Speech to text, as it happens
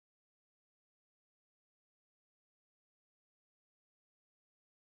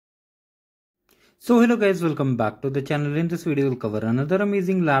So hello guys, welcome back to the channel. In this video we'll cover another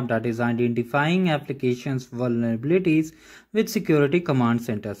amazing lab that is identifying applications vulnerabilities with security command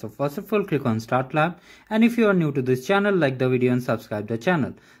center. So first of all, click on start lab, and if you are new to this channel, like the video and subscribe the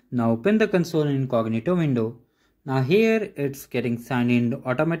channel. Now open the console incognito window. Now here it's getting signed in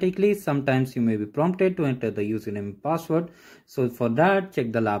automatically. Sometimes you may be prompted to enter the username and password. So for that,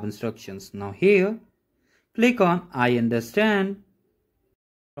 check the lab instructions. Now here click on I understand.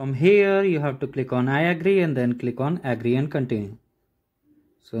 From here you have to click on I agree and then click on agree and continue.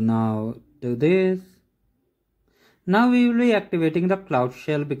 So now do this. Now we will be activating the Cloud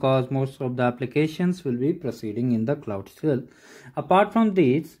Shell because most of the applications will be proceeding in the Cloud Shell. Apart from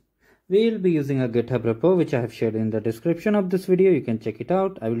these, we will be using a GitHub repo which I have shared in the description of this video. You can check it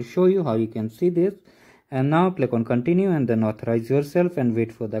out. I will show you how you can see this. And now click on continue and then authorize yourself and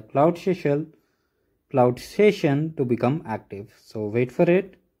wait for the Cloud session to become active. So wait for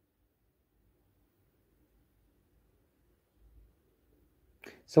it.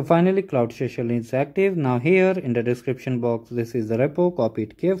 So finally Cloud Session is active. Now here in the description box, this is the repo, copy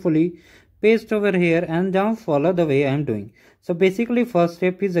it carefully, paste over here and now follow the way I am doing. So basically first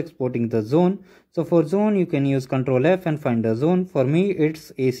step is exporting the zone. So for zone you can use Ctrl F and find the zone. For me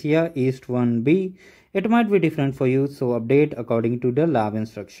it's Asia East 1B. It might be different for you, so update according to the lab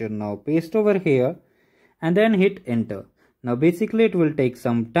instruction. Now paste over here and then hit enter. Now basically it will take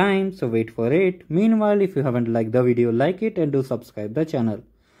some time, so wait for it. Meanwhile, if you haven't liked the video, like it and do subscribe the channel.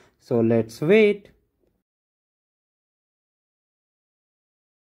 So let's wait.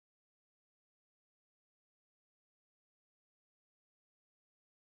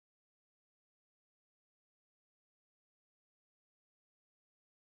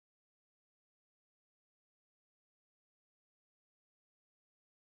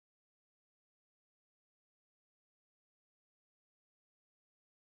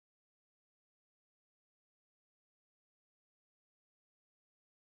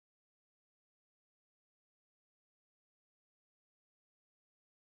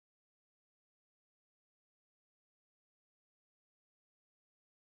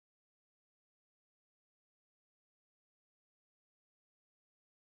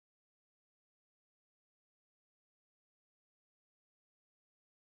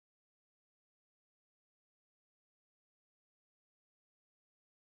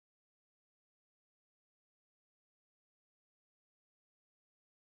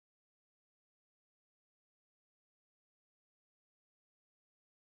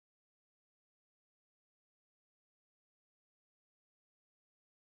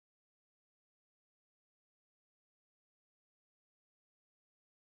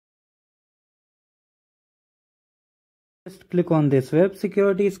 Just click on this web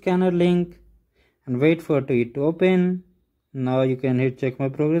security scanner link and wait for it to open. Now you can hit check my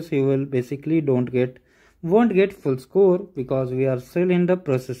progress. You will basically won't get full score because we are still in the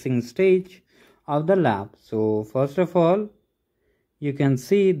processing stage of the lab. So first of all, you can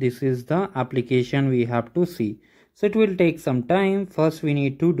see this is the application we have to see. So it will take some time. First we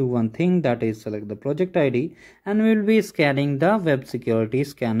need to do one thing, that is select the project ID, and we will be scanning the web security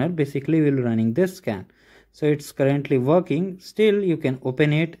scanner. Basically we will be running this scan. So it's currently working. Still you can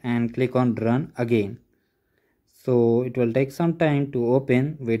open it and click on run again. So it will take some time to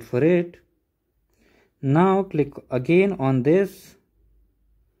open. Wait for it. Now click again on this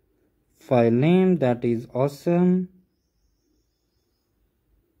file name, that is awesome.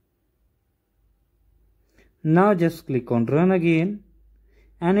 Now just click on run again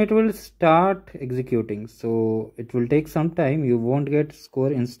and it will start executing. So it will take some time. You won't get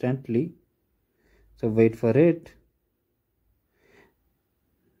score instantly. So wait for it.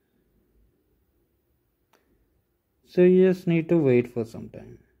 So you just need to wait for some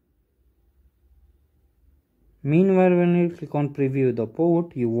time. Meanwhile, when you click on preview the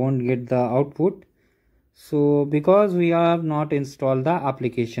port, you won't get the output. So because we have not installed the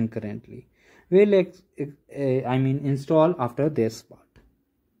application currently, we'll install after this part.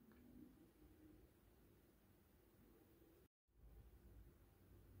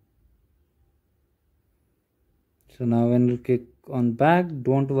 So now when you click on back,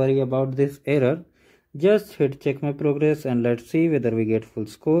 don't worry about this error. Just hit check my progress and let's see whether we get full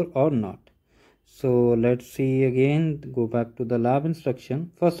score or not. So let's see again, go back to the lab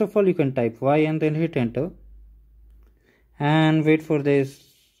instruction. First of all, you can type Y and then hit enter and wait for this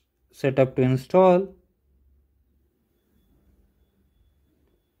setup to install.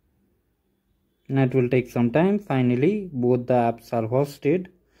 And it will take some time. Finally, both the apps are hosted.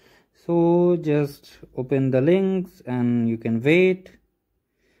 So just open the links and you can wait,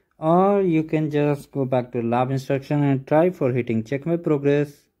 or you can just go back to lab instruction and try for hitting check my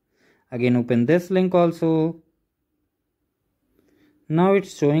progress. Again open this link also. Now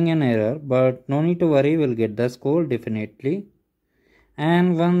it's showing an error, but no need to worry, we'll get the score definitely.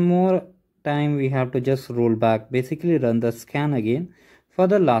 And one more time we have to just roll back, basically run the scan again for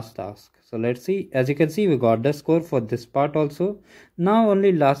the last task. So let's see. As you can see, we got the score for this part also. Now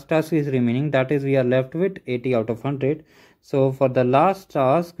only last task is remaining, that is we are left with 80 out of 100. So for the last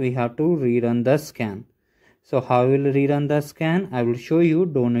task we have to rerun the scan. So how will rerun the scan? I will show you,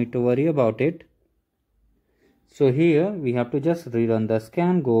 don't need to worry about it. So here we have to just rerun the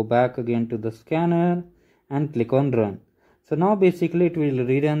scan, go back again to the scanner and click on run. So now basically it will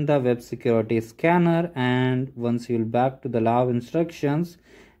rerun the web security scanner, and once you will back to the lab instructions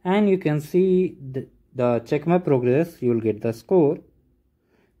and you can see the check my progress, you will get the score.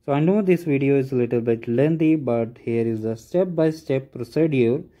 So I know this video is a little bit lengthy, but here is the step-by-step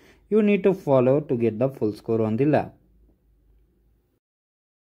procedure you need to follow to get the full score on the lab.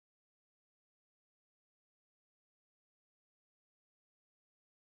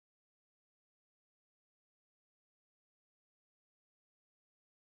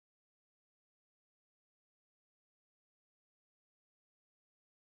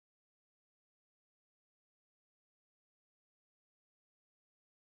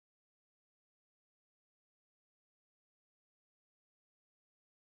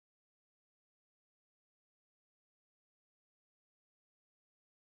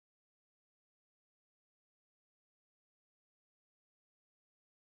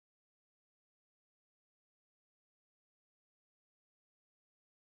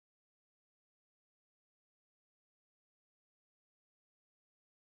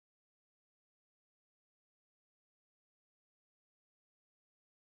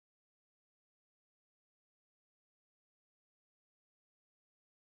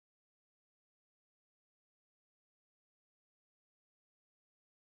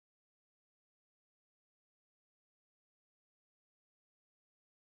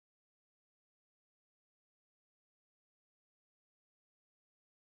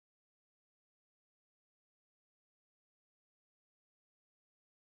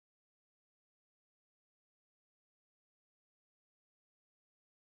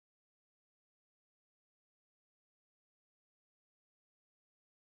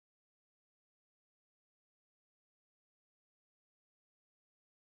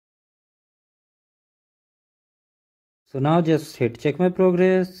 So now just hit check my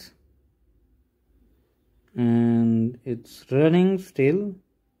progress and it's running still.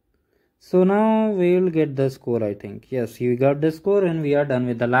 So now we will get the score, I think. Yes, you got the score and we are done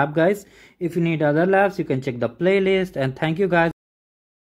with the lab, guys. If you need other labs, you can check the playlist, and thank you guys.